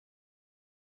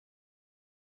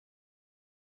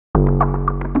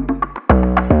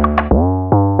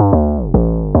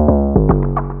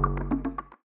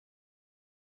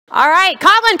All right,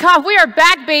 Kotlin Conf, we are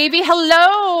back, baby.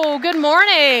 Hello, good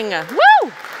morning. Woo!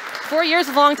 4 years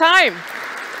is a long time.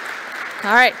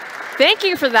 All right, thank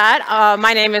you for that.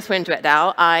 My name is Huyen Tue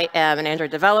Dao. I am an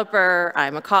Android developer.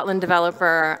 I'm a Kotlin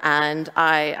developer, and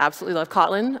I absolutely love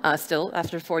Kotlin still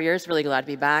after 4 years. Really glad to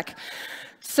be back.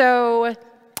 So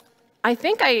I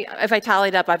think if I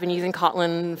tallied up, I've been using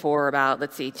Kotlin for about,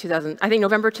 let's see, I think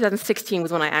November 2016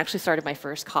 was when I actually started my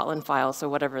first Kotlin file, so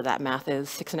whatever that math is,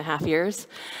 6.5 years.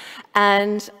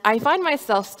 And I find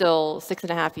myself still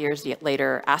 6.5 years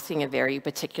later asking a very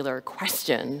particular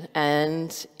question.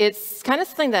 And it's kind of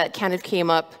something that kind of came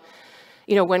up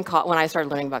when I started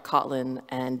learning about Kotlin,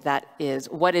 and that is,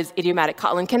 what is idiomatic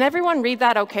Kotlin? Can everyone read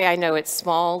that okay? I know it's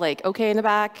small, like okay in the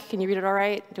back. Can you read it all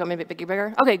right? Do you want me to make it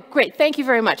bigger? Okay, great, thank you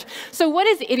very much. So what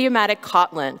is idiomatic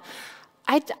Kotlin?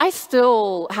 I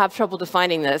still have trouble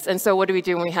defining this, and so what do we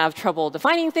do when we have trouble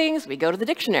defining things? We go to the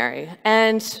dictionary.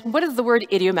 And what does the word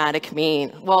idiomatic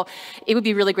mean? Well, it would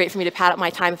be really great for me to pad up my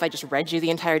time if I just read you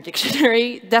the entire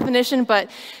dictionary definition, but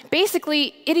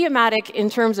basically, idiomatic in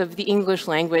terms of the English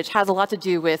language has a lot to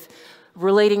do with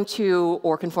relating to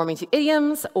or conforming to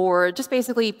idioms, or just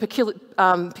basically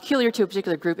peculiar to a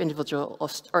particular group, individual,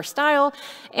 or style.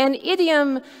 And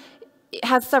idiom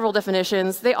has several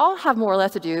definitions. They all have more or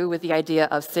less to do with the idea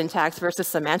of syntax versus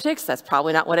semantics. That's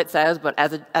probably not what it says, but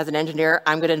as an engineer,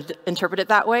 I'm going to interpret it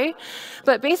that way.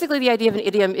 But basically, the idea of an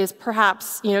idiom is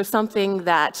perhaps something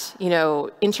that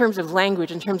in terms of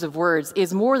language, in terms of words,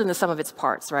 is more than the sum of its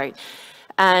parts, right?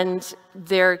 And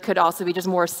there could also be just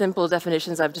more simple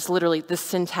definitions of just literally the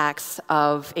syntax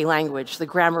of a language, the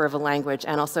grammar of a language,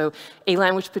 and also a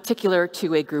language particular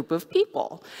to a group of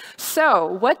people. So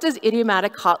what does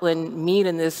idiomatic Kotlin mean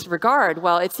in this regard?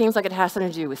 Well, it seems like it has something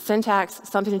to do with syntax,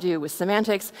 something to do with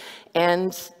semantics,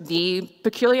 and the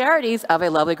peculiarities of a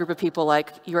lovely group of people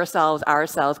like yourselves,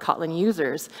 ourselves, Kotlin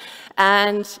users.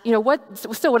 And what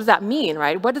does that mean,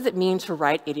 right? What does it mean to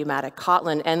write idiomatic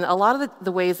Kotlin? And a lot of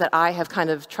the ways that I have kind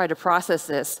of tried to process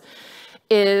this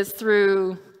is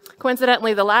through,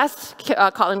 coincidentally, the last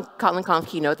Kotlin Conf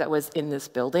keynote that was in this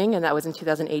building, and that was in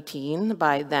 2018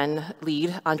 by then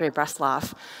lead Andrei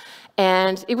Breslov.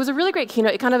 And it was a really great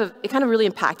keynote. It kind of really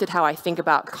impacted how I think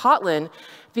about Kotlin,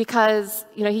 because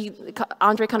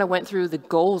Andrei kind of went through the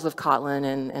goals of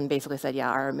Kotlin and basically said, yeah,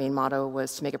 our main motto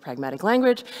was to make a pragmatic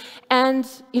language. And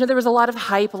there was a lot of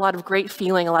hype, a lot of great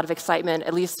feeling, a lot of excitement,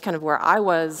 at least kind of where I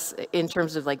was in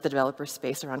terms of like the developer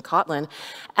space around Kotlin.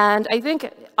 And I think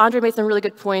Andrei made some really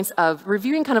good points of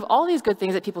reviewing kind of all these good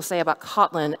things that people say about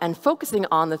Kotlin and focusing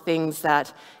on the things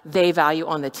that they value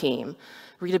on the team.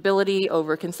 Readability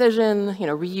over concision,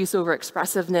 reuse over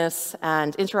expressiveness,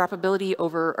 and interoperability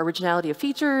over originality of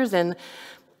features, and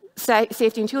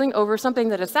safety and tooling over something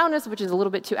that is soundness, which is a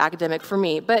little bit too academic for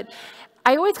me. But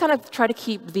I always kind of try to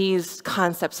keep these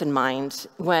concepts in mind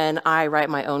when I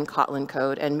write my own Kotlin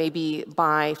code, and maybe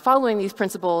by following these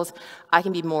principles, I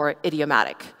can be more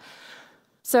idiomatic.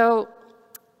 So,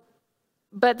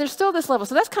 but there's still this level.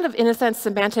 So that's kind of, in a sense,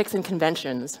 semantics and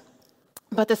conventions.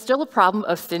 But there's still a problem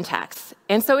of syntax.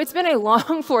 And so it's been a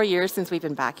long 4 years since we've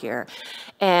been back here.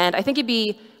 And I think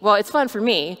it's fun for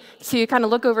me to kind of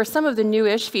look over some of the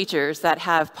newish features that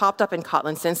have popped up in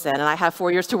Kotlin since then. And I have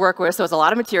 4 years to work with, so it's a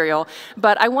lot of material.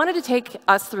 But I wanted to take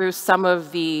us through some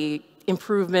of the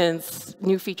improvements,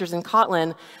 new features in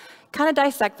Kotlin, kind of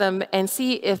dissect them and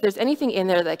see if there's anything in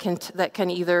there that can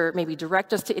either maybe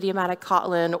direct us to idiomatic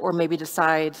Kotlin, or maybe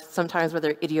decide sometimes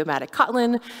whether idiomatic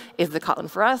Kotlin is the Kotlin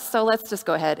for us. So let's just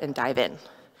go ahead and dive in.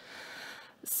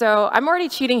 So I'm already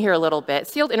cheating here a little bit.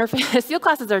 Sealed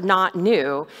classes are not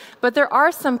new, but there are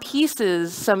some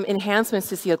pieces, some enhancements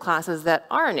to sealed classes that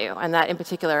are new, and that in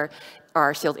particular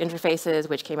are sealed interfaces,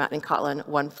 which came out in Kotlin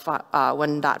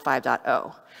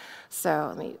 1.5.0. So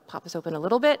let me pop this open a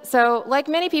little bit. So like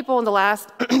many people in the last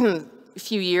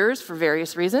few years, for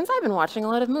various reasons, I've been watching a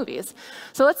lot of movies.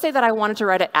 So let's say that I wanted to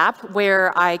write an app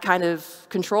where I kind of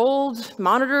controlled,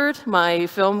 monitored my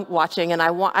film watching, and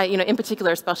in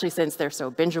particular, especially since they're so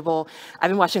bingeable, I've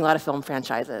been watching a lot of film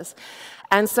franchises.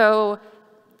 And so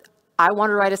I want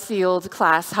to write a sealed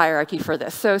class hierarchy for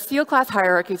this. So sealed class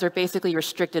hierarchies are basically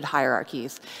restricted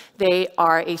hierarchies. They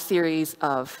are a series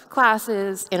of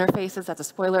classes, interfaces, that's a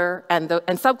spoiler, and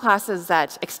subclasses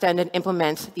that extend and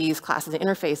implement these classes and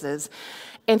interfaces.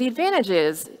 And the advantage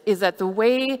is that the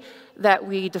way that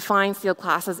we define sealed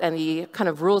classes and the kind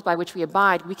of rules by which we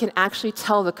abide, we can actually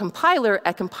tell the compiler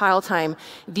at compile time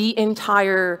the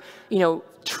entire,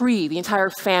 tree, the entire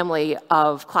family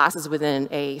of classes within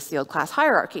a sealed class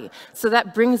hierarchy. So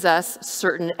that brings us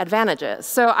certain advantages.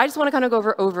 So I just want to kind of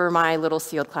go over my little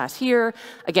sealed class here.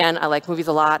 Again, I like movies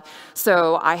a lot.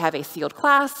 So I have a sealed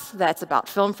class that's about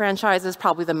film franchises.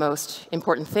 Probably the most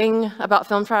important thing about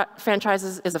film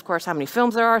franchises is, of course, how many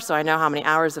films there are. So I know how many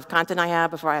hours of content I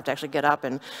have before I have to actually get up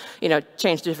and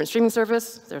change to a different streaming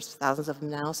service. There's thousands of them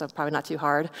now, so probably not too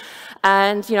hard.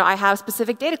 And I have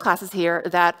specific data classes here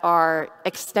that are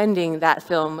extending that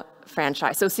film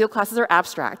franchise. So sealed classes are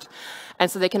abstract, and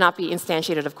so they cannot be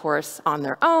instantiated, of course, on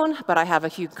their own, but I have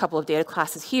a couple of data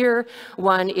classes here.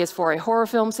 One is for a horror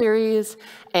film series,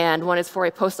 and one is for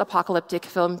a post-apocalyptic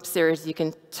film series. You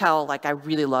can tell, I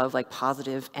really love,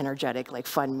 positive, energetic,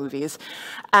 fun movies.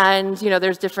 And,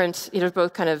 there's there's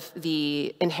both kind of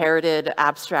the inherited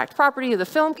abstract property of the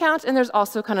film count, and there's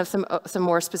also kind of some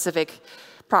more specific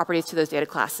properties to those data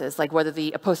classes, like whether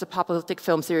the post-apocalyptic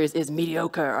film series is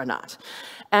mediocre or not.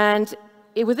 And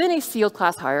within a sealed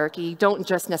class hierarchy, you don't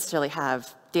just necessarily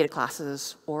have data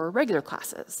classes or regular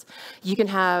classes. You can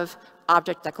have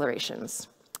object declarations.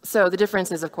 So the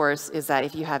difference is, of course, is that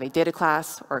if you have a data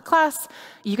class or a class,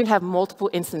 you can have multiple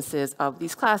instances of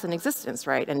these class in existence,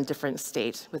 right, in different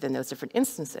states within those different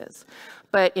instances.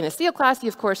 But in a sealed class,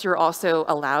 of course, you're also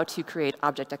allowed to create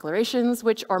object declarations,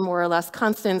 which are more or less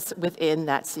constants within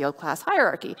that sealed class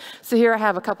hierarchy. So here I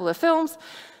have a couple of films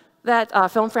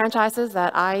film franchises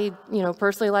that I,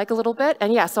 personally like a little bit.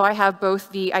 And yeah, so I have both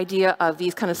the idea of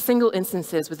these kind of single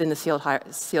instances within the sealed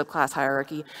class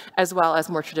hierarchy, as well as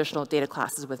more traditional data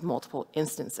classes with multiple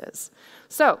instances.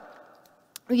 So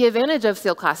the advantage of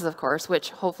sealed classes, of course,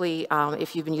 which hopefully,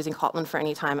 if you've been using Kotlin for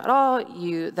any time at all,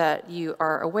 that you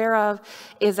are aware of,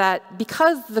 is that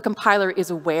because the compiler is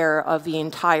aware of the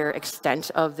entire extent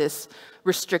of this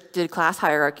restricted class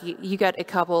hierarchy, you get a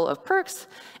couple of perks,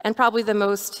 and probably the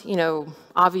most,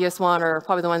 obvious one, or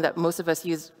probably the one that most of us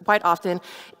use quite often,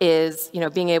 is,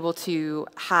 being able to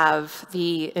have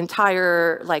the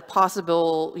entire,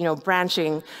 possible,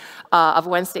 branching of a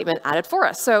when statement added for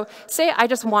us. So say I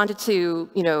just wanted to,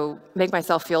 make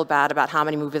myself feel bad about how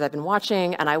many movies I've been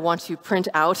watching, and I want to print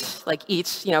out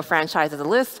each, franchise as a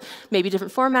list, maybe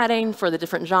different formatting for the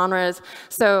different genres.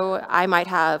 So I might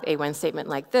have a when statement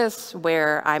like this,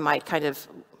 where I might kind of,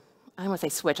 I don't want to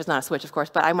say switch, it's not a switch, of course,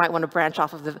 but I might want to branch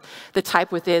off of the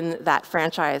type within that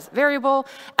franchise variable.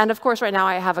 And of course, right now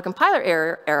I have a compiler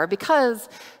error because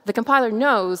the compiler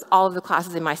knows all of the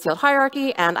classes in my sealed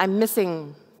hierarchy, and I'm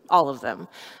missing all of them.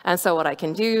 And so what I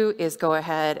can do is go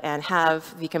ahead and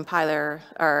have the compiler,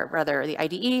 or rather the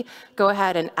IDE, go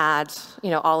ahead and add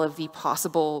all of the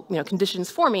possible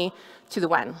conditions for me to the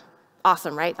when.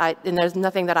 Awesome, right? And there's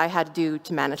nothing that I had to do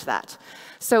to manage that.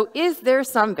 So is there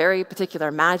some very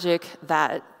particular magic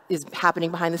that is happening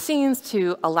behind the scenes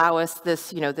to allow us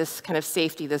this, this kind of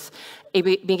safety, this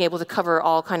being able to cover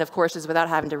all kind of courses without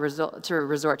having to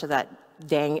resort to that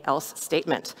dang else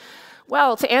statement?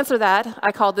 Well, to answer that,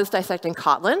 I call this dissecting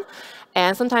Kotlin.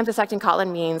 And sometimes dissecting Kotlin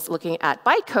means looking at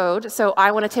bytecode. So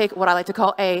I want to take what I like to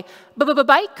call a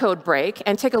bytecode break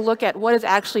and take a look at what is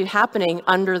actually happening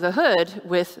under the hood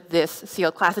with this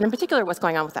sealed class, and in particular, what's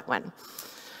going on with that when.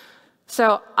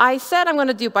 So I said I'm going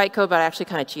to do bytecode, but I actually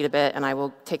kind of cheat a bit, and I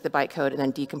will take the bytecode and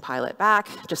then decompile it back,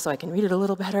 just so I can read it a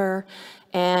little better.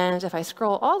 And if I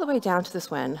scroll all the way down to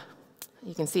this when,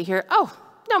 you can see here, oh,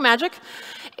 no magic.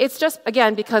 It's just,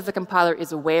 again, because the compiler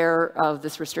is aware of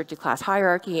this restricted class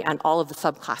hierarchy and all of the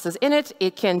subclasses in it,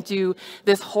 it can do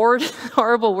this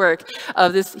horrible work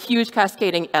of this huge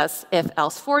cascading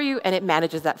if-else for you, and it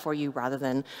manages that for you rather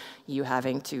than you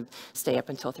having to stay up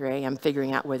until 3 a.m.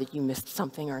 figuring out whether you missed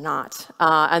something or not.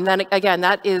 And then, again,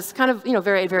 that is kind of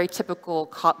very, very typical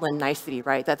Kotlin nicety,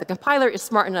 right? That the compiler is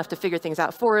smart enough to figure things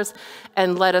out for us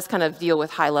and let us kind of deal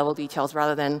with high-level details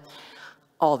rather than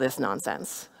all this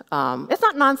nonsense. It's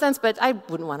not nonsense, but I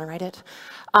wouldn't want to write it.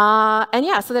 And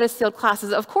yeah, so that is sealed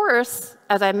classes. Of course,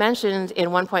 as I mentioned in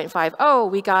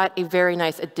 1.50, we got a very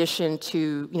nice addition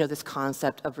to this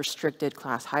concept of restricted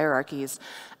class hierarchies,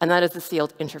 and that is the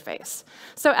sealed interface.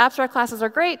 So abstract classes are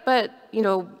great, but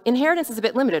inheritance is a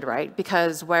bit limited, right?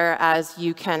 Because whereas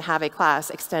you can have a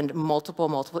class extend multiple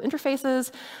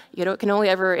interfaces, it can only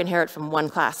ever inherit from one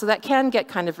class. So that can get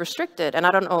kind of restricted. And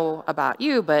I don't know about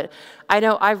you, but I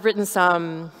know I've written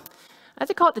some, I have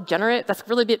to call it degenerate. That's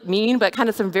really a bit mean, but kind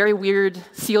of some very weird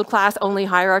sealed class only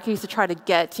hierarchies to try to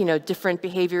get different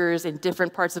behaviors in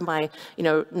different parts of my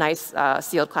nice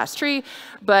sealed class tree,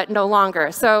 but no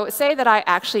longer. So say that I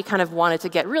actually kind of wanted to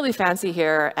get really fancy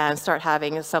here and start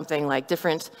having something like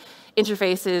different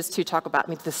interfaces to talk about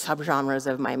the subgenres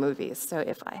of my movies. So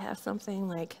if I have something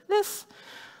like this,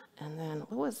 And then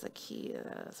what was the key?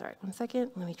 Sorry, 1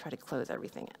 second. Let me try to close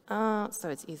everything out so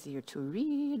it's easier to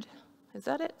read. Is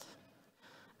that it?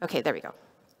 OK, there we go.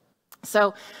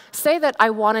 So say that I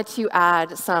wanted to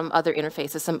add some other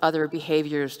interfaces, some other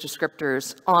behaviors,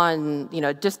 descriptors on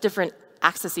just different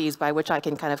axes by which I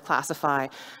can kind of classify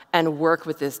and work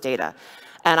with this data.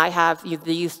 And I have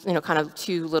these kind of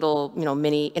two little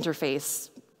mini interface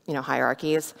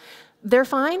hierarchies. They're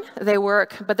fine, they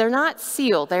work, but they're not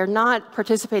sealed. They're not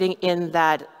participating in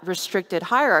that restricted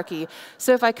hierarchy.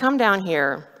 So if I come down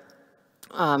here,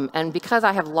 and because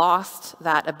I have lost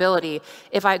that ability,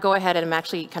 if I go ahead and I'm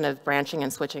actually kind of branching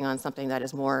and switching on something that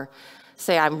is more,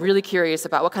 say I'm really curious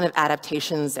about what kind of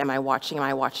adaptations am I watching? Am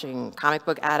I watching comic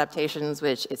book adaptations,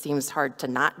 which it seems hard to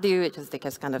not do, they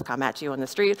just kind of come at you on the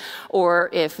street. Or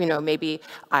if maybe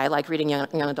I like reading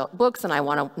young adult books and I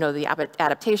want to know the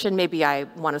adaptation, maybe I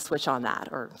want to switch on that,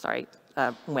 or sorry,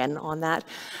 when on that.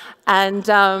 And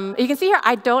you can see here,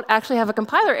 I don't actually have a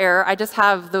compiler error. I just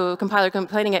have the compiler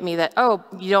complaining at me that, oh,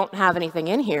 you don't have anything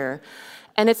in here.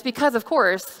 And it's because, of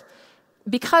course,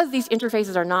 because these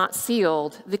interfaces are not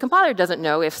sealed, the compiler doesn't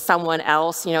know if someone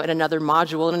else, in another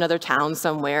module in another town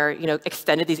somewhere,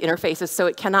 extended these interfaces. So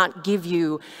it cannot give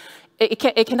you,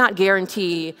 it cannot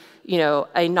guarantee,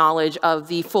 a knowledge of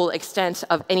the full extent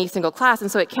of any single class.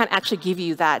 And so it can't actually give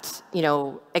you that,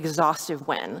 exhaustive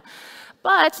when.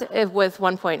 But if with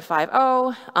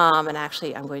 1.50, and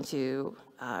actually I'm going to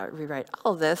rewrite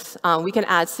all of this, we can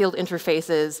add sealed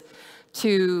interfaces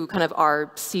to kind of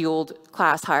our sealed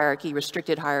class hierarchy,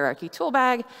 restricted hierarchy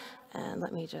toolbag. And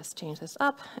let me just change this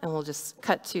up, and we'll just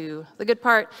cut to the good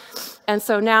part. And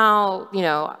so now,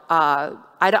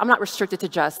 I'm not restricted to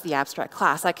just the abstract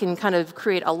class. I can kind of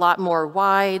create a lot more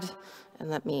wide, and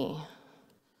let me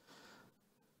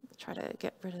try to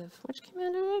get rid of, which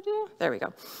command did I do? There we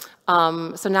go.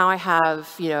 So now I have,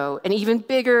 an even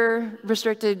bigger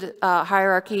restricted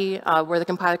hierarchy where the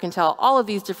compiler can tell all of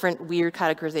these different weird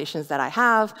categorizations that I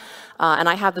have. And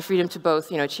I have the freedom to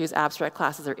both, choose abstract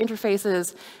classes or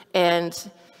interfaces. And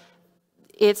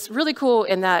it's really cool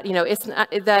in that, it's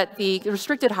not, that the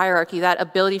restricted hierarchy, that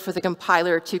ability for the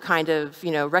compiler to kind of,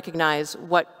 recognize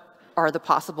what are the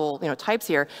possible types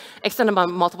here, extend them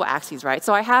on multiple axes, right?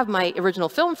 So I have my original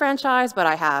film franchise, but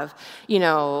I have,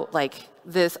 like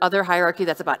this other hierarchy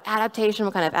that's about adaptation,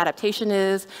 what kind of adaptation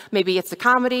is. Maybe it's a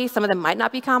comedy. Some of them might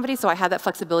not be comedy. So I have that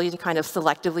flexibility to kind of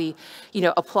selectively,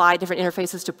 apply different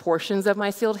interfaces to portions of my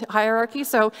sealed hierarchy.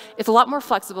 So it's a lot more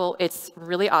flexible. It's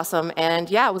really awesome. And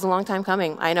yeah, it was a long time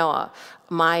coming. I know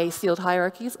my sealed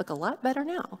hierarchies look a lot better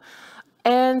now.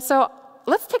 And so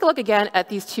let's take a look again at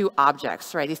these two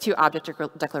objects, right? These two object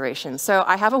declarations. So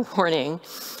I have a warning,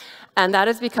 and that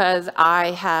is because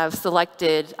I have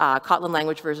selected Kotlin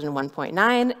language version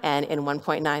 1.9, and in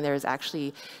 1.9 there is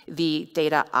actually the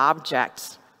data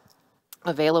object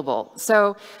available.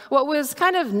 So what was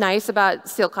kind of nice about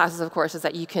sealed classes, of course, is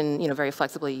that you can very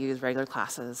flexibly use regular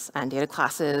classes, and data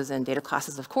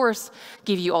classes, of course,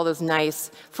 give you all those nice,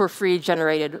 for free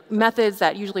generated methods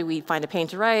that usually we find a pain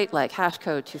to write, like hash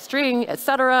code to string,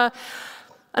 etc.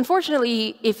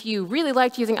 Unfortunately, if you really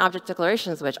liked using object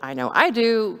declarations, which I know I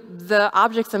do, the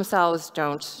objects themselves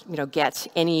don't get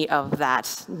any of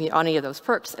that, any of those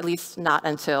perks, at least not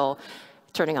until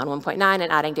turning on 1.9 and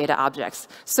adding data objects.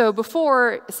 So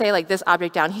before, say like this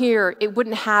object down here, it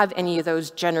wouldn't have any of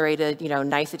those generated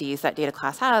niceties that data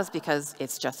class has because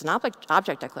it's just an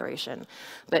object declaration.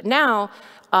 But now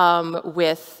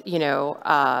with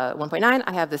 1.9,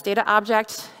 I have this data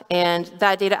object, and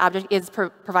that data object is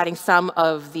providing some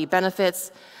of the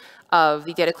benefits of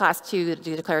the data class to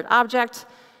the declared object.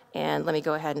 And let me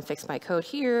go ahead and fix my code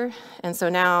here. And so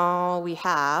now we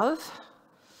have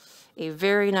a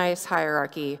very nice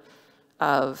hierarchy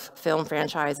of film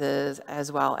franchises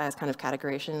as well as kind of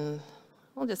categorization.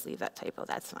 We'll just leave that typo,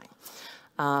 that's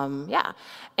fine. Yeah,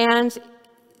 and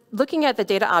looking at the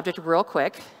data object real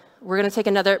quick, we're going to take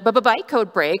another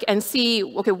bytecode break and see,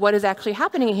 okay, what is actually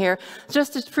happening here,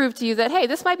 just to prove to you that, hey,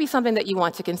 this might be something that you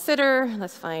want to consider.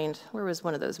 Let's find, where was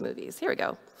one of those movies? Here we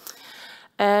go.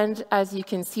 And as you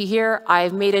can see here,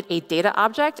 I've made it a data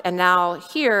object, and now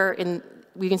here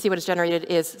we can see what is generated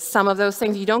is some of those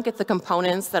things. You don't get the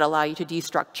components that allow you to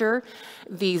destructure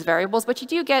these variables, but you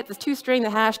do get the toString, the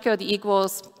hash code, the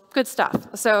equals, good stuff.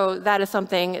 So that is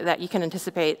something that you can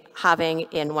anticipate having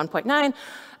in 1.9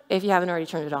 if you haven't already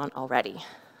turned it on already.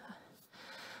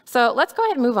 So let's go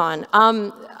ahead and move on.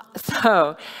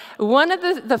 So one of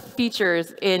the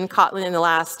features in Kotlin in the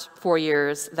last 4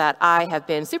 years that I have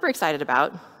been super excited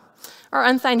about, are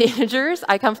unsigned integers.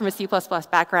 I come from a C++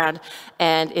 background,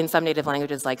 and in some native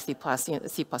languages like C++,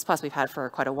 C++ we've had for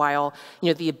quite a while,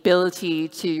 the ability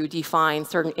to define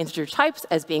certain integer types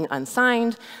as being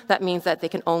unsigned. That means that they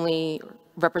can only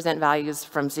represent values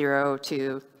from 0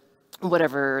 to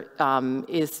whatever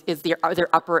is their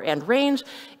upper end range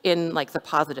in like the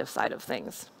positive side of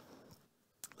things.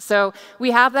 So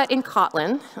we have that in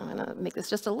Kotlin. I'm going to make this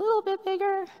just a little bit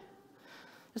bigger.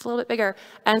 Just a little bit bigger.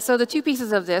 And so the two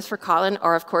pieces of this for Kotlin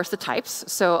are, of course, the types.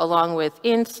 So along with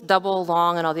int, double,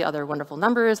 long, and all the other wonderful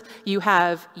numbers, you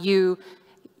have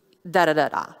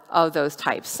of those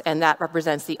types. And that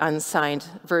represents the unsigned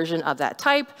version of that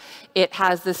type. It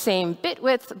has the same bit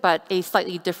width, but a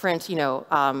slightly different,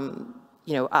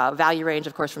 value range,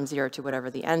 of course, from 0 to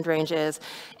whatever the end range is.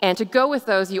 And to go with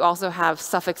those, you also have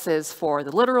suffixes for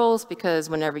the literals, because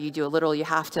whenever you do a literal, you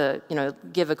have to,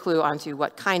 give a clue onto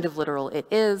what kind of literal it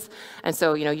is. And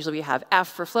so, usually we have F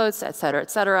for floats, et cetera,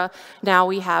 et cetera. Now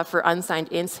we have for unsigned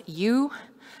ints, U.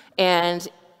 And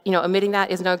omitting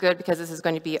that is no good because this is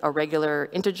going to be a regular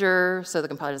integer, so the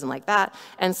compiler doesn't like that.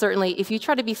 And certainly, if you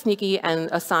try to be sneaky and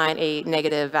assign a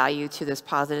negative value to this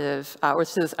positive, or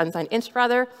to this unsigned int,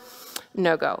 rather,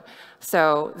 no go.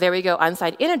 So there we go,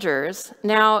 unsigned integers.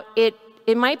 Now, it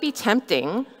might be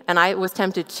tempting, and I was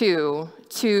tempted too,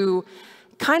 to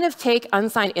kind of take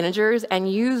unsigned integers and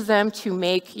use them to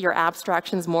make your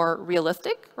abstractions more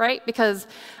realistic, right? Because,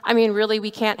 really,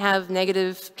 we can't have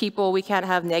negative people, we can't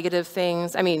have negative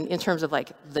things. In terms of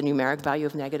like the numeric value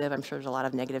of negative, I'm sure there's a lot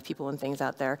of negative people and things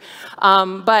out there.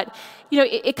 But,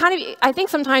 it kind of, I think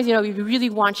sometimes, you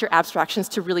really want your abstractions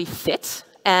to really fit.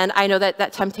 And I know that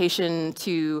that temptation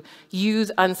to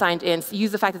use unsigned ints,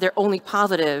 use the fact that they're only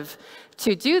positive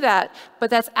to do that, but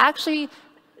that's actually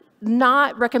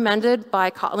not recommended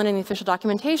by Kotlin in the official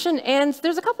documentation, and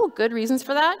there's a couple of good reasons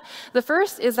for that. The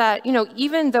first is that,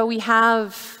 even though we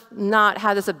have not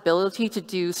had this ability to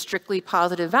do strictly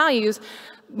positive values,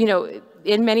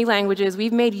 in many languages,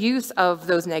 we've made use of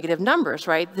those negative numbers,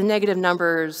 right? The negative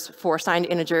numbers for signed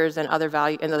integers and other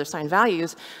signed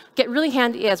values get really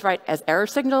handy as error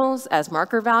signals, as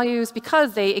marker values,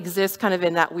 because they exist kind of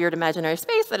in that weird imaginary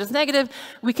space that is negative.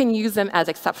 We can use them as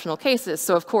exceptional cases.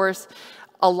 So of course,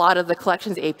 a lot of the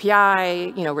collections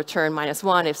API, return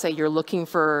 -1 if, say, you're looking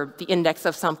for the index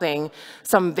of something,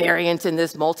 some variant in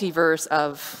this multiverse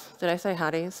of, did I say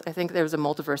Hadis? I think there was a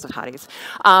multiverse of Hadis.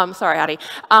 Sorry, Hadi.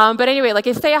 But anyway, like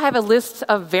if, say, I have a list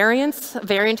of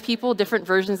variant people, different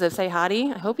versions of, say,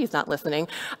 Hadi. I hope he's not listening.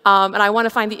 And I want to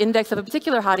find the index of a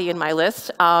particular Hadi in my list.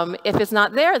 If it's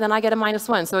not there, then I get a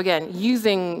 -1. So again,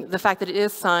 using the fact that it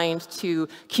is signed to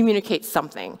communicate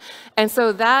something. And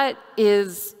so that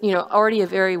is, already a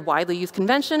very widely used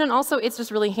convention, and also it's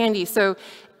just really handy. So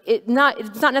it's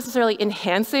not necessarily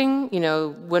enhancing,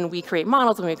 when we create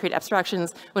models, when we create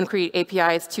abstractions, when we create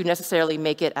APIs to necessarily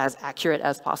make it as accurate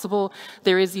as possible.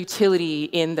 There is utility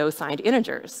in those signed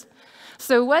integers.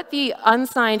 So what the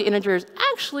unsigned integers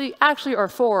actually are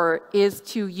for is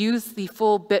to use the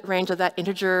full bit range of that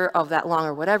integer, of that long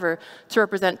or whatever, to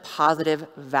represent positive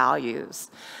values.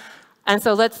 And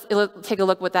so let's take a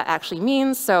look what that actually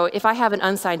means. So if I have an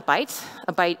unsigned byte,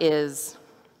 a byte is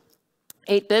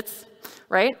 8 bits,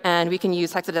 right? And we can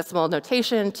use hexadecimal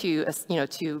notation to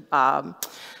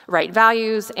write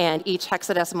values, and each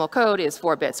hexadecimal code is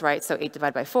 4 bits, right? So 8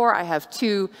 divided by 4, I have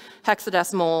 2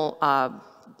 hexadecimal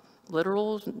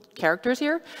literal characters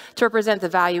here to represent the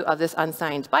value of this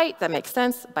unsigned byte. That makes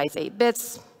sense. Byte's 8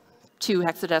 bits, 2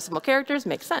 hexadecimal characters,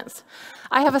 makes sense.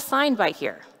 I have a signed byte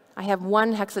here. I have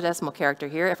 1 hexadecimal character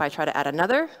here. If I try to add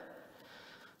another,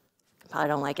 I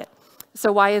don't like it.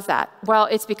 So why is that? Well,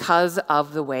 it's because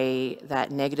of the way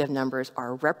that negative numbers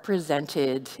are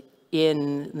represented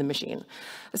in the machine.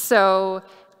 So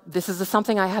this is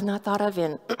something I have not thought of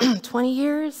in 20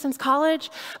 years since college.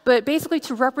 But basically,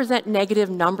 to represent negative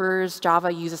numbers,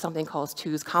 Java uses something called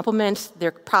 2's complement.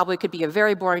 There probably could be a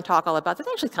very boring talk all about this.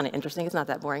 Actually, it's kind of interesting. It's not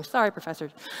that boring. Sorry,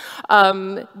 professors.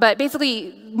 But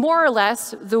basically, more or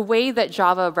less, the way that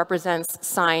Java represents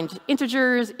signed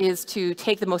integers is to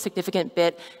take the most significant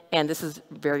bit, and this is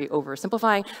very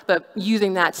oversimplifying, but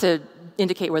using that to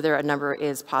indicate whether a number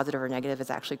is positive or negative is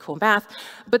actually cool math.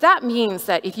 But that means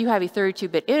that if you have a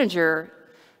 32-bit integer,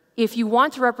 if you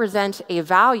want to represent a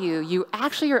value, you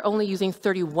actually are only using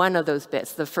 31 of those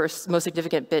bits, the first most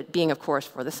significant bit being, of course,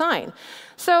 for the sign.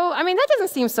 So, that doesn't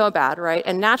seem so bad, right?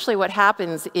 And naturally what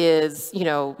happens is,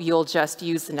 you'll just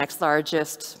use the next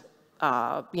largest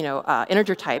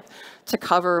integer type to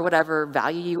cover whatever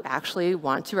value you actually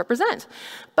want to represent.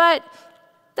 But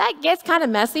that gets kind of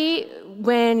messy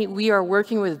when we are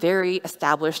working with very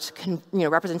established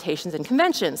representations and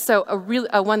conventions. So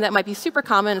one that might be super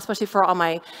common, especially for all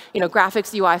my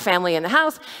graphics UI family in the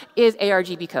house, is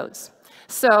ARGB codes.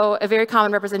 So a very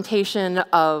common representation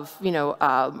of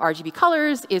RGB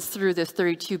colors is through this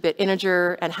 32-bit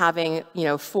integer and having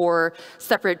 4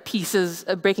 separate pieces,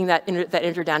 breaking that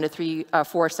integer down to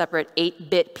 4 separate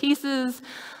 8-bit pieces.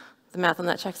 The math on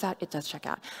that checks out? It does check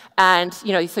out. And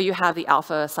so you have the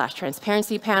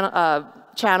alpha/transparency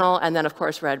channel, and then of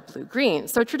course red, blue, green.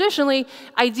 So traditionally,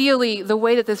 ideally, the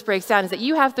way that this breaks down is that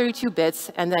you have 32 bits,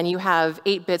 and then you have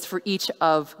 8 bits for each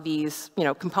of these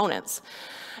components.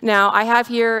 Now, I have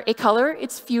here a color.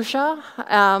 It's fuchsia.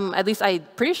 At least I'm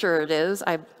pretty sure it is.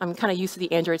 I'm kind of used to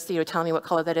the Android studio telling me what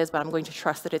color that is, but I'm going to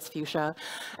trust that it's fuchsia.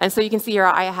 And so you can see here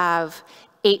I have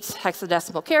 8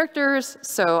 hexadecimal characters.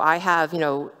 So I have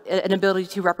an ability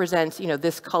to represent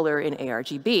this color in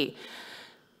ARGB.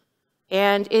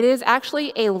 And it is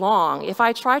actually a long. If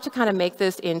I try to kind of make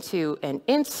this into an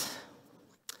int,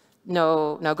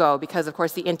 no go, because of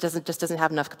course the int just doesn't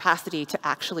have enough capacity to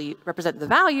actually represent the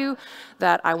value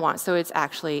that I want. So it's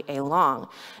actually a long.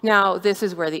 Now this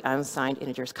is where the unsigned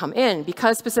integers come in.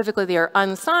 Because specifically they are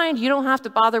unsigned, you don't have to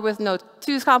bother with no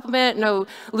 2's complement, no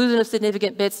losing of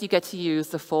significant bits. You get to use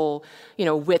the full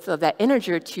width of that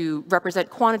integer to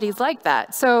represent quantities like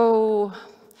that. So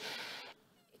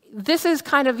this is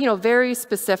kind of very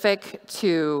specific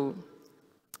to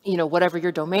whatever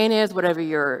your domain is, whatever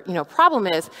your problem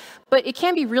is, but it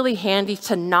can be really handy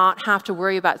to not have to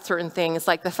worry about certain things,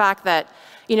 like the fact that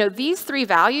these 3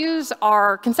 values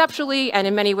are conceptually and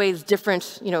in many ways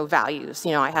different values.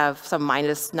 I have some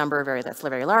minus number that's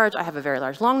very large, I have a very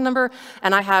large long number,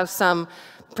 and I have some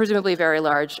presumably very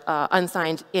large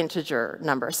unsigned integer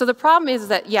number. So the problem is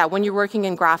that, yeah, when you're working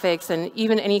in graphics and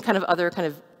even any kind of other kind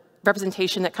of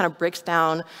representation that kind of breaks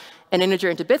down an integer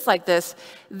into bits like this,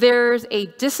 there's a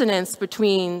dissonance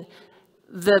between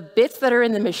the bits that are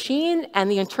in the machine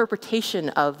and the interpretation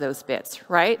of those bits,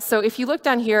 right? So if you look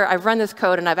down here, I've run this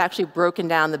code and I've actually broken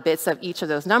down the bits of each of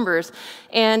those numbers,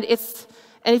 and if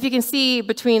you can see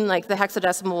between the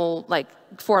hexadecimal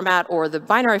format or the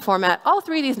binary format, all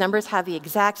 3 of these numbers have the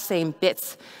exact same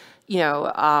bits, in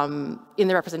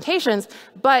the representations,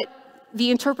 but the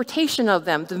interpretation of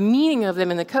them, the meaning of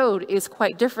them in the code is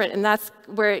quite different, and that's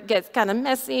where it gets kind of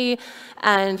messy,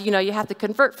 and you have to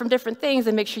convert from different things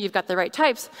and make sure you've got the right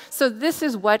types. So this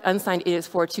is what unsigned is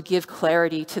for, to give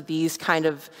clarity to these kind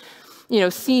of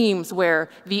seams where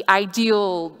the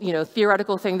ideal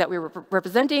theoretical thing that we were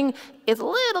representing is a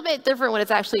little bit different when it's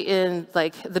actually in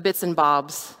the bits and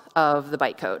bobs of the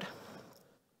bytecode.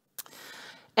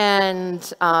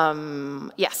 And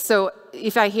yes, so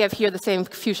if I have here the same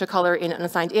fuchsia color in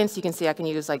unassigned ints, you can see I can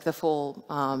use the full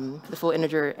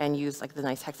integer and use the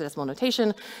nice hexadecimal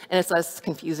notation, and it's less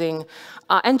confusing.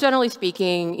 And generally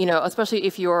speaking, especially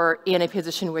if you're in a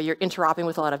position where you're interoperating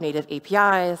with a lot of native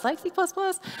APIs like C++,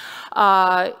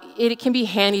 it can be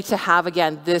handy to have,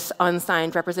 again, this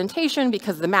unsigned representation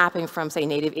because the mapping from, say,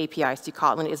 native APIs to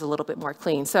Kotlin is a little bit more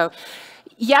clean. So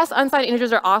yes, unsigned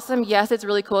integers are awesome. Yes, it's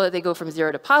really cool that they go from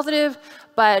 0 to positive.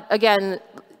 But again,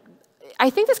 I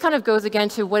think this kind of goes again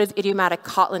to what is idiomatic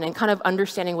Kotlin and kind of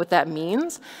understanding what that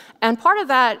means. And part of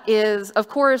that is, of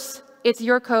course, it's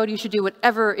your code. You should do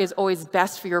whatever is always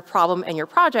best for your problem and your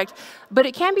project. But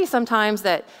it can be sometimes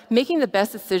that making the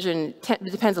best decision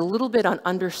depends a little bit on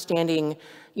understanding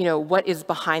what is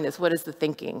behind this, what is the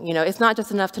thinking. It's not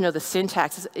just enough to know the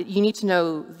syntax. You need to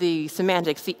know the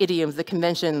semantics, the idioms, the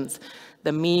conventions,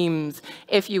 the memes,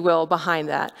 if you will, behind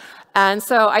that. And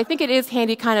so I think it is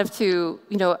handy kind of to,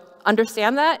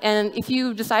 understand that. And if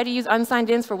you decide to use unsigned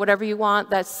ints for whatever you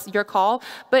want, that's your call.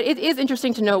 But it is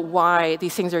interesting to know why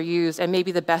these things are used, and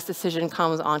maybe the best decision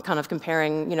comes on kind of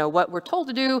comparing, what we're told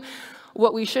to do,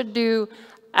 what we should do,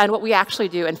 and what we actually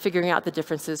do, and figuring out the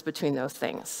differences between those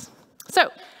things. So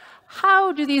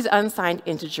how do these unsigned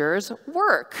integers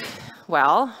work?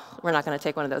 Well, we're not going to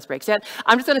take one of those breaks yet.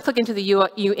 I'm just going to click into the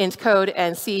uint code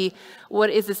and see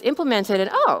what is this implemented. And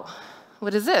oh,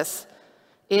 what is this?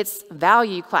 It's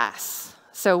value class.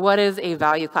 So what is a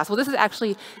value class? Well, this is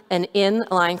actually an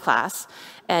inline class.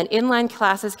 And inline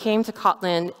classes came to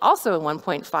Kotlin also in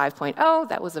 1.5.0.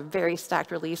 That was a very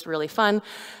stacked release, really fun.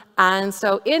 And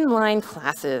so inline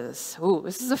classes, ooh,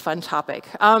 this is a fun topic.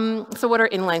 So what are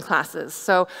inline classes?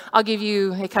 So I'll give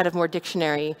you a kind of more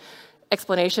dictionary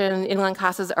explanation. Inline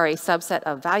classes are a subset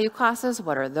of value classes.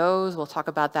 What are those? We'll talk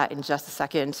about that in just a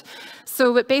second.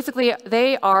 So but basically,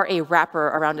 they are a wrapper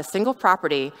around a single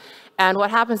property, And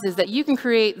what happens is that you can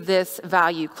create this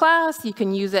value class. You can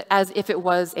use it as if it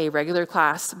was a regular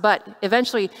class. But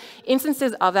eventually,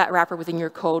 instances of that wrapper within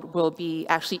your code will be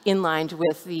actually inlined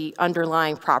with the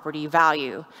underlying property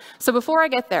value. So before I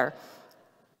get there,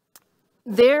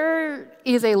 there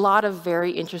is a lot of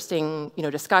very interesting,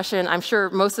 discussion. I'm sure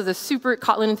most of the super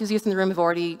Kotlin enthusiasts in the room have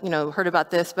already, heard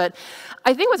about this. But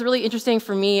I think what's really interesting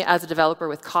for me as a developer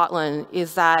with Kotlin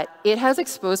is that it has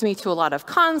exposed me to a lot of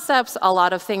concepts, a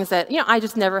lot of things that, I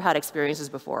just never had experiences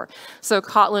before. So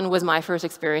Kotlin was my first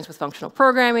experience with functional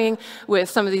programming, with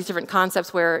some of these different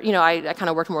concepts where, I kind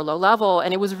of worked more low level.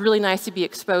 And it was really nice to be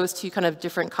exposed to kind of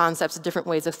different concepts, different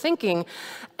ways of thinking,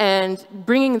 and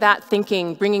bringing that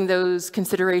thinking, bringing those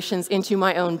considerations into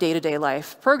my own day-to-day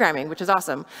life programming, which is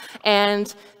awesome.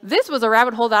 And this was a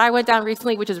rabbit hole that I went down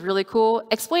recently, which is really cool.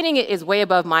 Explaining it is way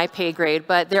above my pay grade,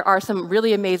 but there are some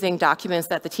really amazing documents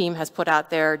that the team has put out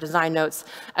there, design notes,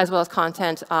 as well as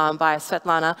content by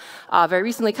Svetlana very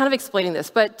recently, kind of explaining this.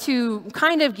 But to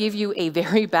kind of give you a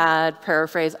very bad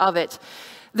paraphrase of it,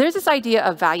 there's this idea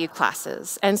of value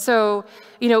classes. And so,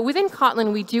 within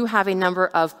Kotlin, we do have a number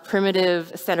of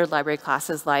primitive standard library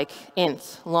classes like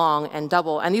int, long, and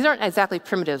double. And these aren't exactly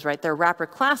primitives, right? They're wrapper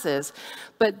classes.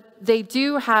 But they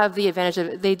do have the advantage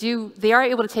of, they are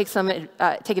able to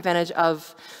take advantage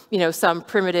of, some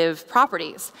primitive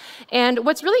properties. And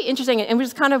what's really interesting, and which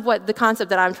is kind of what the concept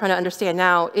that I'm trying to understand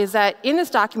now, is that in this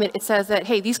document, it says that,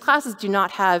 hey, these classes do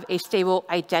not have a stable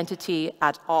identity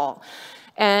at all.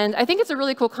 And I think it's a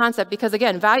really cool concept because,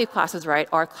 again, value classes, right,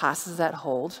 are classes that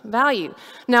hold value.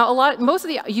 Now, most of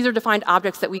the user-defined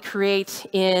objects that we create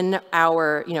in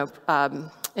our,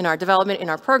 in our development, in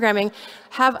our programming,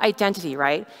 have identity,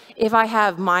 right? If I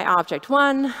have my object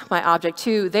 1, my object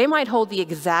 2, they might hold the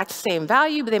exact same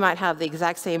value, but they might have the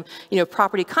exact same,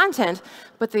 property content,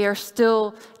 but they are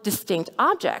still distinct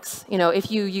objects.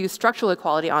 If you use structural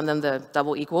equality on them, the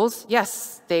double equals,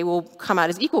 yes, they will come out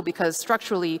as equal because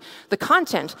structurally the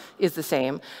content is the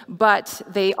same, but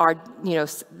they are,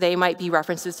 they might be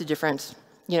references to different,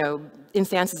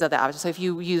 instances of the object. So if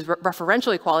you use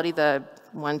referential equality, the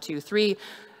 1, 2, 3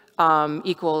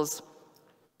 equals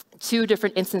 2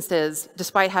 different instances,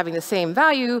 despite having the same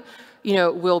value,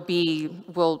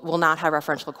 will not have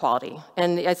referential equality.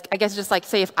 And I guess just like,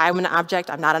 say if I'm an object,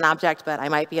 I'm not an object, but I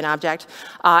might be an object,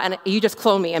 and you just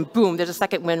clone me, and boom, there's a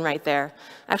second win right there.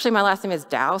 Actually, my last name is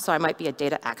Dao, so I might be a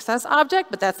data access object,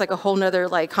 but that's like a whole nother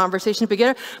conversation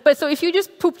beginner. But so if you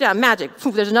just poop down magic,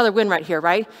 poof, there's another win right here,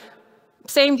 right?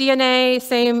 Same DNA,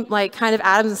 same kind of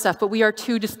atoms and stuff, but we are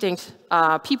 2 distinct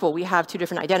people. We have 2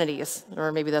 different identities,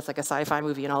 or maybe that's like a sci-fi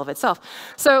movie in all of itself.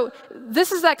 So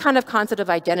this is that kind of concept of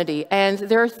identity, and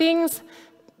there are things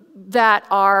that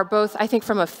are both, I think,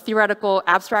 from a theoretical,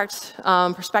 abstract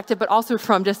perspective, but also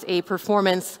from just a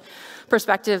performance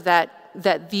perspective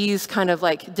that these kind of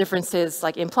differences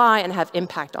imply and have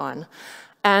impact on.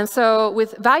 And so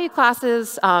with value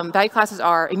classes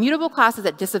are immutable classes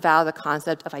that disavow the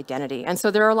concept of identity. And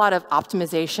so there are a lot of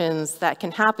optimizations that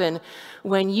can happen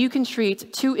when you can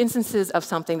treat 2 instances of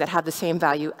something that have the same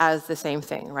value as the same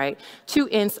thing, right? 2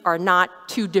 ints are not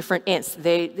 2 different ints.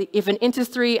 If an int is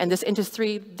 3 and this int is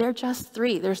 3, they're just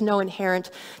 3. There's no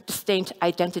inherent distinct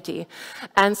identity.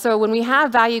 And so when we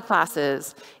have value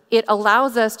classes, it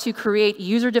allows us to create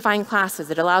user-defined classes.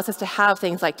 It allows us to have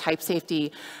things like type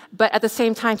safety, but at the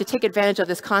same time to take advantage of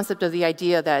this concept of the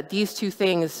idea that these 2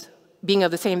 things being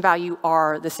of the same value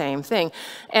are the same thing.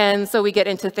 And so we get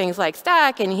into things like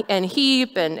stack and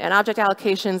heap and object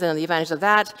allocations and the advantage of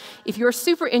that. If you're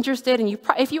super interested, and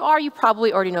if you are, you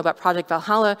probably already know about Project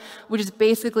Valhalla, which is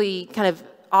basically kind of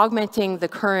augmenting the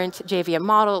current JVM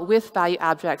model with value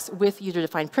objects, with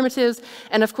user-defined primitives.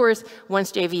 And of course, once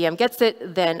JVM gets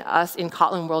it, then us in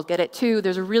Kotlin world get it too.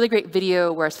 There's a really great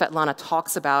video where Svetlana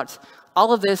talks about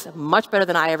all of this much better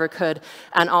than I ever could,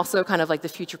 and also kind of the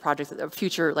future projects, the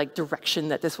future direction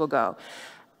that this will go.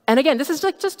 And again, this is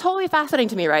just totally fascinating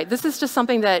to me, right? This is just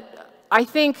something that I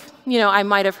think, I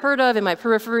might have heard of in my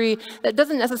periphery that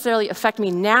doesn't necessarily affect me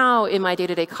now in my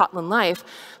day-to-day Kotlin life.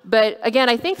 But again,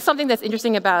 I think something that's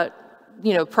interesting about,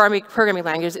 programming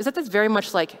languages is that it's very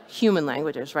much like human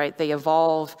languages, right? They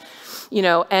evolve,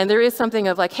 and there is something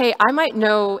of hey, I might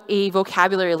know a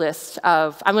vocabulary list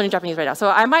of, I'm learning Japanese right now, so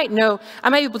I might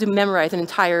be able to memorize an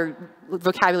entire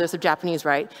vocabulary list of Japanese,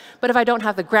 right? But if I don't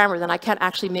have the grammar, then I can't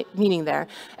actually make meaning there.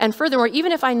 And furthermore,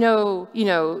 even if I know,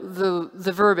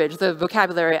 the verbiage, the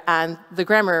vocabulary, and the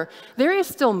grammar, there is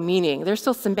still meaning. There's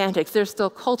still semantics. There's still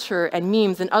culture and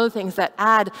memes and other things that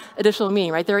add additional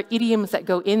meaning, right? There are idioms that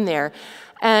go in there.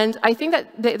 And I think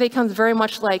that they come very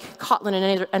much like Kotlin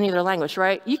in any other language,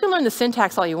 right? You can learn the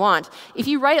syntax all you want. If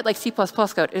you write it like C++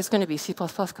 code, it's going to be C++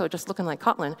 code just looking like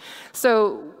Kotlin.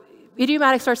 So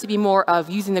idiomatic starts to be more of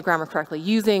using the grammar correctly,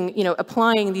 using,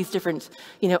 applying these different,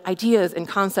 ideas and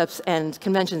concepts and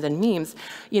conventions and memes,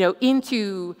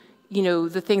 into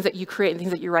the things that you create and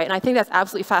things that you write. And I think that's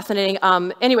absolutely fascinating.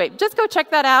 Anyway, just go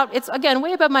check that out. It's, again,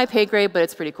 way above my pay grade, but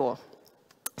it's pretty cool.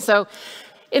 So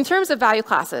in terms of value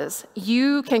classes,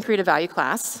 you can create a value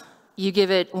class. You give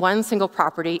it one single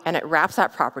property, and it wraps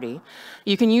that property.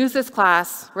 You can use this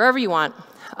class wherever you want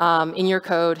in your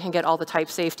code and get all the type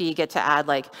safety, get to add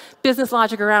like business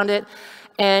logic around it.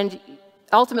 And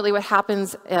ultimately, what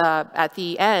happens at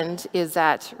the end is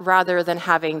that rather than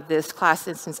having this class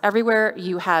instance everywhere,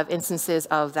 you have instances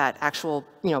of that actual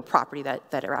property that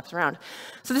it wraps around.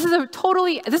 So this is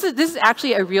this is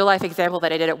actually a real life example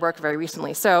that I did at work very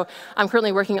recently. So I'm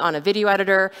currently working on a video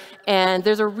editor, and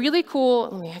there's a really cool.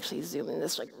 Let me actually zoom in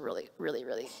this like really,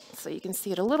 so you can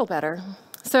see it a little better.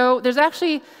 So there's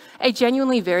actually a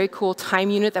genuinely very cool time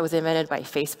unit that was invented by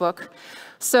Facebook.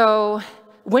 So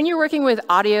when you're working with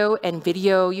audio and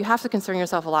video, you have to concern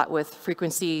yourself a lot with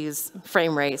frequencies,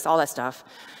 frame rates, all that stuff.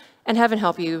 And heaven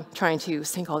help you trying to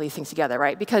sync all these things together,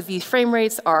 right? Because these frame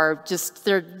rates are just,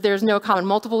 there's no common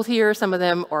multiples here. Some of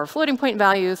them are floating point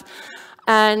values.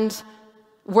 And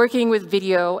working with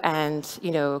video and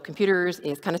computers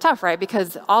is kind of tough, right?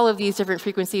 Because all of these different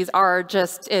frequencies are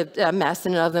just a mess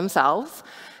in and of themselves.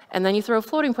 And then you throw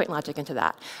floating point logic into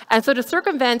that. And so to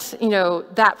circumvent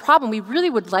that problem, we really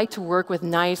would like to work with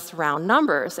nice round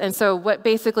numbers. And so what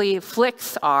basically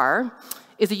flicks are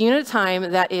is a unit of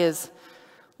time that is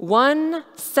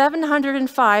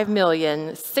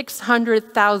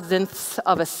 1/705,600,000ths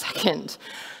of a second.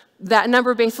 That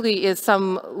number basically is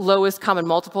some lowest common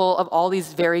multiple of all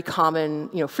these very common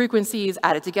frequencies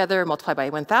added together, multiplied by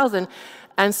 1,000.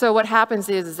 And so what happens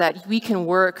is that we can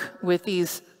work with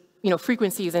these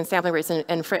frequencies and sampling rates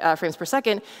and frames per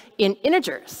second in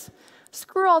integers.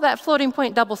 Screw all that floating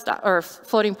point double stuff.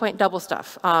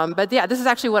 But yeah, this is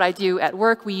actually what I do at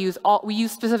work. We use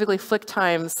specifically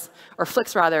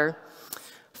flicks rather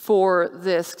for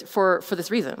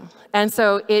this reason. And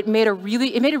so it made a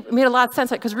lot of sense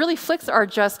because really flicks are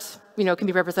just can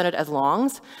be represented as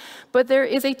longs, but there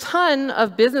is a ton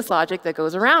of business logic that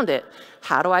goes around it.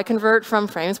 How do I convert from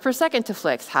frames per second to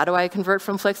flicks? How do I convert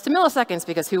from flicks to milliseconds?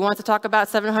 Because who wants to talk about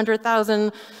 700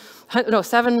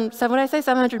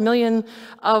 million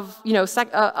of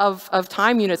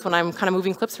time units when I'm kind of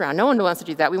moving clips around? No one wants to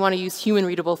do that. We want to use human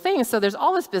readable things. So there's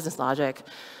all this business logic,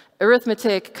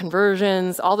 arithmetic,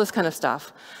 conversions, all this kind of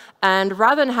stuff. And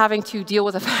rather than having to deal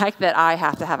with the fact that I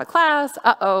have to have a class,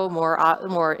 more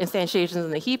instantiations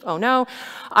in the heap, oh no,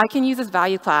 I can use this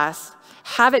value class,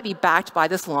 have it be backed by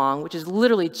this long, which is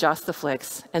literally just the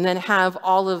flicks, and then have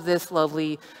all of this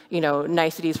lovely,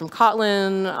 niceties from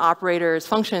Kotlin, operators,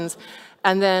 functions,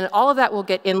 and then all of that will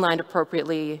get inlined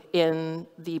appropriately in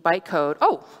the bytecode.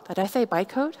 Oh, did I say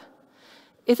bytecode?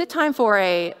 Is it time for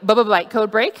a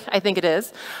bytecode break? I think it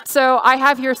is. So I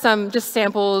have here some just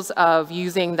samples of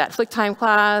using that flick time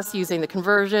class, using the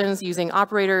conversions, using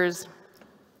operators.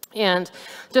 And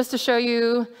just to show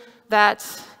you that,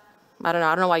 I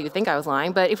don't know why you think I was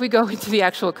lying, but if we go into the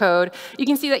actual code, you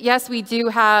can see that yes, we do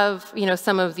have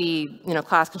some of the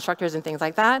class constructors and things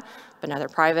like that, but now they're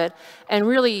private. And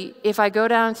really, if I go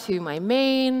down to my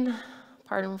main,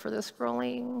 pardon for the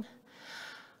scrolling.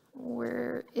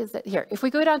 Where is that? Here, if we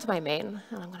go down to my main,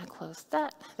 and I'm going to close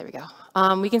that. There we go.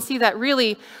 We can see that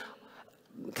really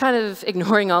kind of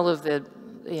ignoring all of the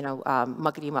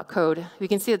muckety-muck code, we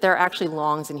can see that there are actually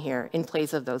longs in here in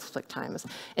place of those flick times.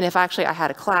 And if actually I had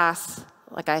a class,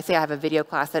 like I say I have a video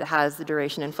class that has the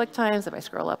duration in flick times. If I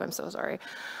scroll up, I'm so sorry.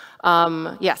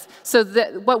 Yes, so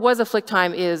what was a flick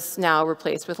time is now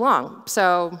replaced with long.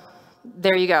 So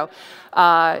there you go.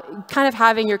 Kind of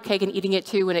having your cake and eating it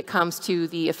too when it comes to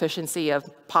the efficiency of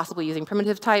possibly using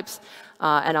primitive types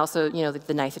and also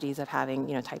the niceties of having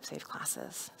type-safe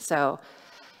classes. So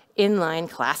inline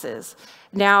classes.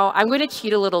 Now I'm going to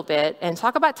cheat a little bit and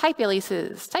talk about type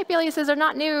aliases. Type aliases are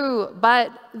not new,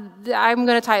 but I'm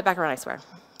going to tie it back around, I swear.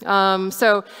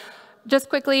 So just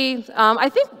quickly, I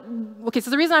think, okay,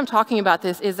 so the reason I'm talking about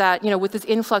this is that, with this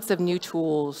influx of new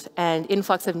tools and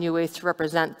influx of new ways to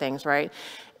represent things, right,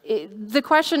 the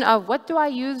question of what do I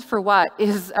use for what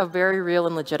is a very real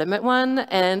and legitimate one.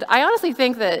 And I honestly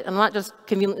think that, I'm not just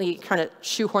conveniently trying to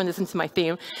shoehorn this into my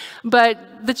theme,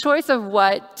 but the choice of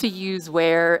what to use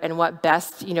where and what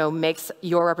best, makes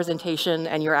your representation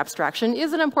and your abstraction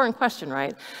is an important question,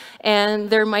 right? And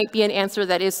there might be an answer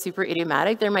that is super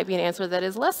idiomatic. There might be an answer that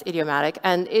is less idiomatic.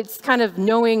 And it's kind of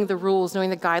knowing the rules, knowing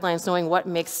the guidelines, knowing what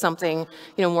makes something,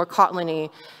 more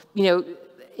Kotlin-y,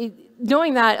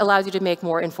 knowing that allows you to make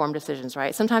more informed decisions,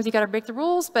 right? Sometimes you got to break the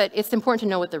rules, but it's important to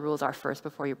know what the rules are first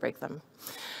before you break them.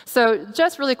 So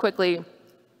just really quickly,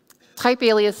 type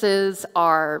aliases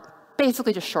are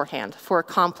basically just shorthand for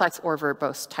complex or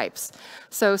verbose types.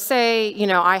 So say,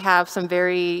 I have some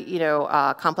very,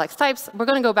 complex types. We're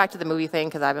going to go back to the movie thing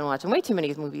because I've been watching way too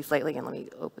many movies lately, and let me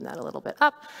open that a little bit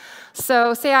up.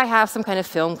 So say I have some kind of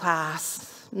film class.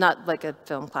 Not like a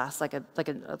film class, like a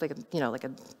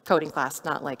coding class,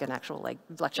 not like an actual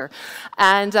lecture.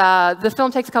 And the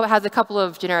film has a couple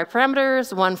of generic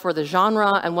parameters, one for the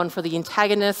genre and one for the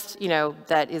antagonist,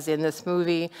 that is in this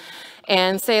movie.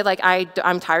 And say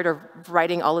I'm tired of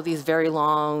writing all of these very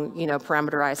long,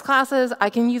 parameterized classes. I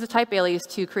can use a type alias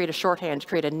to create a shorthand, to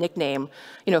create a nickname,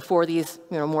 for these,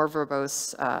 more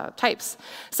verbose types.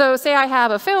 So say I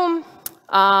have a film.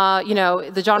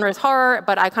 The genre is horror,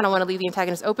 but I kind of want to leave the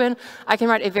antagonist open. I can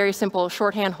write a very simple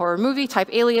shorthand horror movie type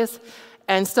alias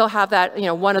and still have that,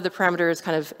 one of the parameters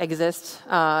kind of exists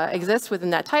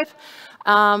within that type.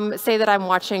 Say that I'm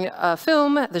watching a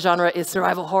film, the genre is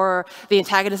survival horror, the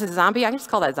antagonist is a zombie. I can just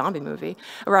call that a zombie movie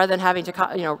rather than having to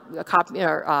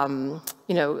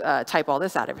type all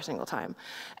this out every single time.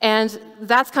 And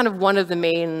that's kind of one of the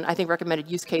main, I think, recommended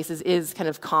use cases is kind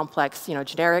of complex,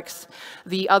 generics.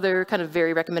 The other kind of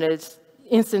very recommended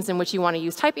instance in which you want to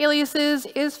use type aliases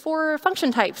is for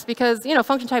function types because,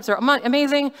 function types are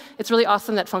amazing. It's really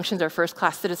awesome that functions are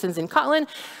first-class citizens in Kotlin.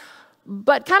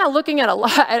 But kind of looking at a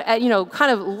lot,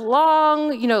 kind of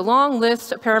long, long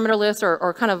lists, parameter lists,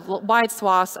 or kind of wide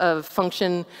swaths of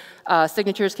function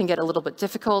signatures can get a little bit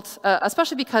difficult,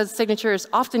 especially because signatures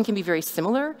often can be very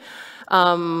similar.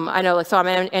 I know, so I'm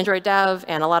an Android dev,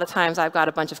 and a lot of times I've got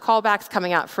a bunch of callbacks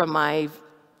coming out from my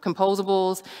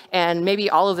composables, and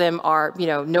maybe all of them are,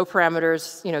 no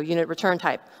parameters, unit return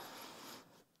type.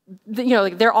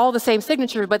 They're all the same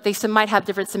signature, but they might have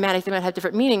different semantics, they might have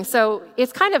different meanings. So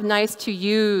it's kind of nice to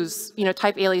use,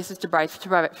 type aliases to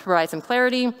provide some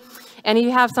clarity. And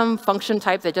you have some function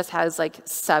type that just has a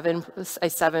seven,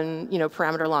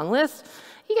 parameter long list,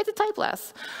 you get to type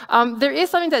less. There is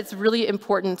something that's really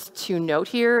important to note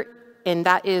here, and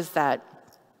that is that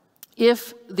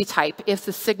if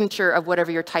the signature of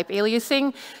whatever you're type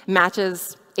aliasing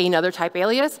matches another type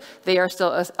alias, they are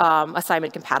still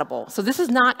assignment compatible. So this is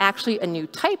not actually a new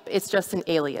type, it's just an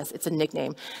alias, it's a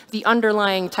nickname. The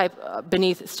underlying type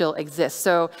beneath still exists.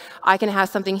 So I can have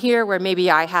something here where maybe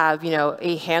I have,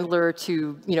 a handler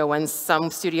to, when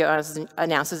some studio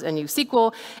announces a new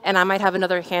sequel, and I might have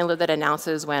another handler that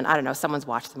announces when, I don't know, someone's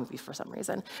watched the movie for some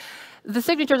reason. The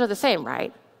signatures are the same,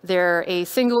 right? They're a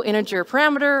single integer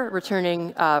parameter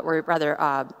returning,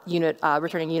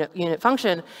 returning unit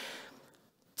function.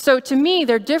 So to me,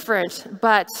 they're different,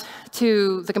 but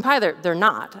to the compiler, they're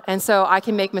not. And so I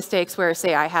can make mistakes where,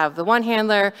 say, I have the one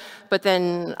handler, but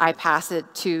then I pass it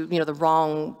to the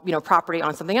wrong property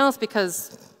on something else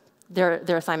because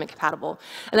they're assignment compatible.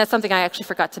 And that's something I actually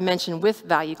forgot to mention with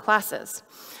value classes.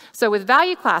 So with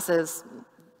value classes,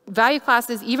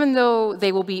 even though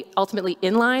they will be ultimately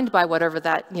inlined by whatever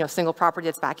that single property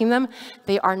that's backing them,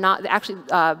 they are not actually.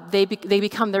 They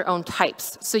become their own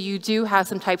types. So you do have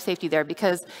some type safety there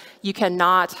because you do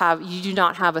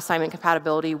not have assignment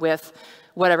compatibility with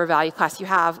whatever value class you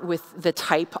have with the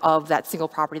type of that single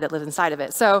property that lives inside of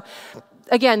it. So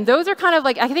again, those are kind of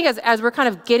I think as we're kind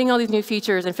of getting all these new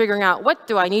features and figuring out what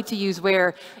do I need to use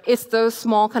where, it's those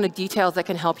small kind of details that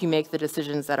can help you make the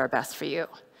decisions that are best for you.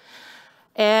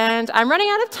 And I'm running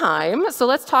out of time, so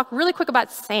let's talk really quick about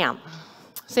SAM.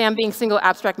 SAM being single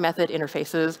abstract method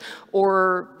interfaces,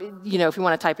 or if you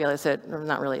want to type alias it, or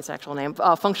not really its actual name,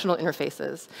 functional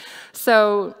interfaces.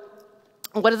 So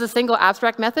what is a single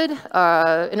abstract method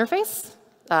interface?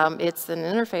 It's an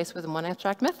interface with one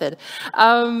abstract method.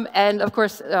 And of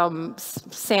course,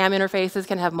 SAM interfaces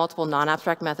can have multiple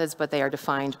non-abstract methods, but they are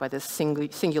defined by this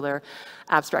singular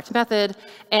abstract method.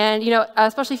 And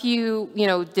especially if you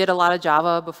did a lot of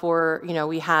Java before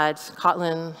we had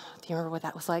Kotlin, you remember what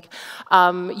that was like.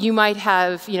 You might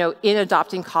have, in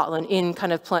adopting Kotlin, in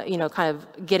kind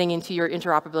of getting into your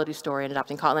interoperability story and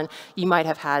adopting Kotlin, you might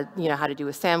have had, how to do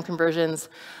with SAM conversions.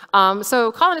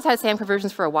 So Kotlin has had SAM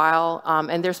conversions for a while,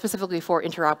 and they're specifically for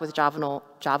interop with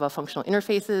Java functional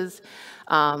interfaces.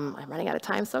 I'm running out of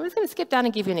time, so I'm just going to skip down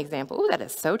and give you an example. Ooh, that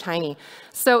is so tiny.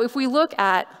 So if we look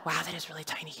at, wow, that is really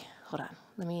tiny. Hold on.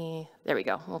 There we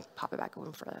go. We'll pop it back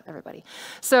open for everybody.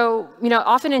 So,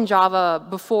 often in Java,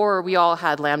 before we all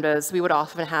had lambdas, we would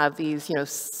often have these,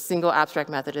 single abstract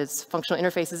methods, functional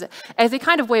interfaces, as a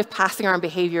kind of way of passing around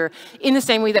behavior in the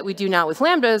same way that we do now with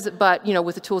lambdas, but,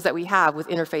 with the tools that we have with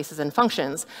interfaces and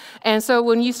functions. And so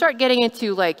when you start getting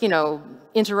into,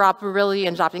 interoperability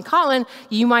and adopting Kotlin,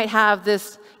 you might have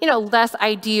this, less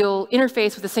ideal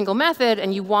interface with a single method,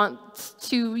 and you want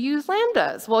to use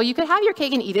lambdas. Well, you could have your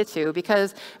cake and eat it too,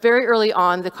 because very early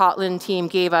on, the Kotlin team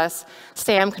gave us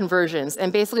SAM conversions.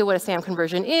 And basically what a SAM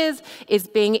conversion is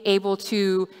being able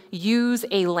to use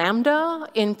a lambda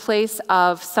in place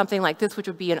of something like this, which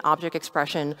would be an object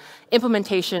expression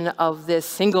implementation of this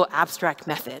single abstract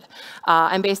method.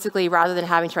 And basically, rather than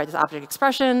having to write this object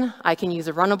expression, I can use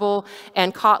a runnable,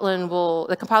 and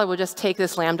the compiler will just take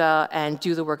this lambda and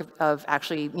do the work of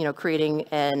actually, creating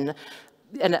an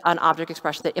object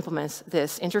expression that implements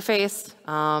this interface.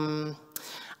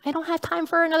 I don't have time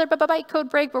for another bytecode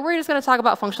break, but we're just going to talk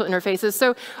about functional interfaces.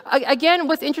 So again,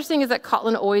 what's interesting is that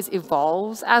Kotlin always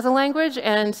evolves as a language,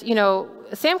 and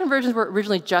SAM conversions were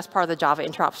originally just part of the Java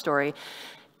interop story.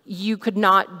 You could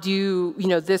not do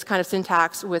this kind of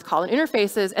syntax with Kotlin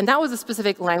interfaces, and that was a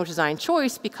specific language design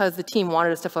choice because the team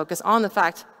wanted us to focus on the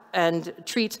fact and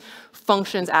treat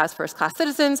functions as first-class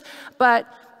citizens. But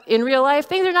in real life,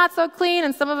 things are not so clean,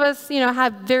 and some of us,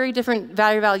 have very different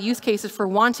value use cases for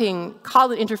wanting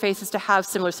Kotlin interfaces to have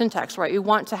similar syntax, right? We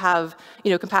want to have,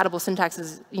 compatible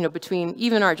syntaxes, between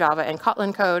even our Java and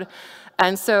Kotlin code.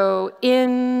 And so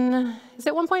is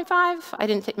it 1.5? I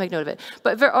didn't make note of it.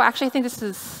 But actually, I think this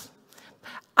is,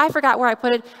 I forgot where I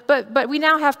put it, but we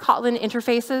now have Kotlin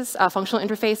interfaces, functional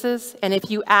interfaces, and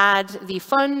if you add the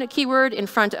fun keyword in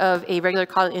front of a regular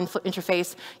Kotlin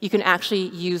interface, you can actually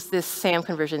use this SAM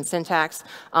conversion syntax,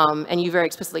 and you very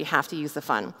explicitly have to use the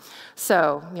fun.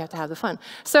 So you have to have the fun.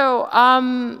 So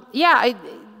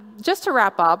just to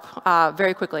wrap up,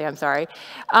 very quickly, I'm sorry,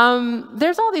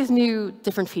 there's all these new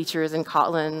different features in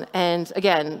Kotlin, and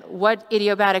again, what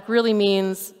idiomatic really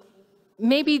means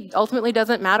maybe ultimately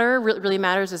doesn't matter. What really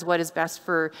matters is what is best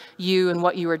for you and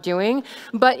what you are doing.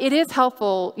 But it is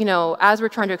helpful, as we're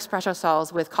trying to express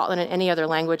ourselves with Kotlin and any other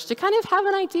language, to kind of have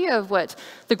an idea of what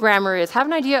the grammar is, have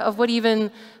an idea of what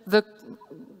even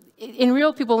in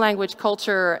real people language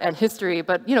culture and history,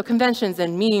 but conventions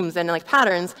and memes and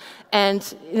patterns,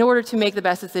 and in order to make the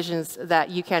best decisions that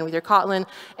you can with your Kotlin.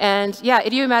 And yeah,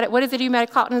 what is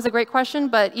idiomatic Kotlin is a great question,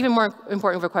 but even more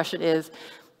important of a question is,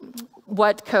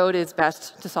 what code is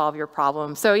best to solve your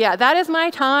problem? So yeah, that is my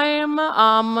time.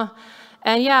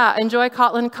 And yeah, enjoy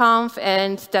Kotlin Conf,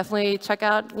 and definitely check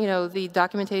out the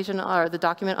documentation or the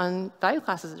document on value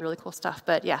classes. Is really cool stuff.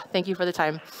 But yeah, thank you for the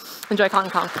time. Enjoy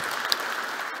Kotlin Conf.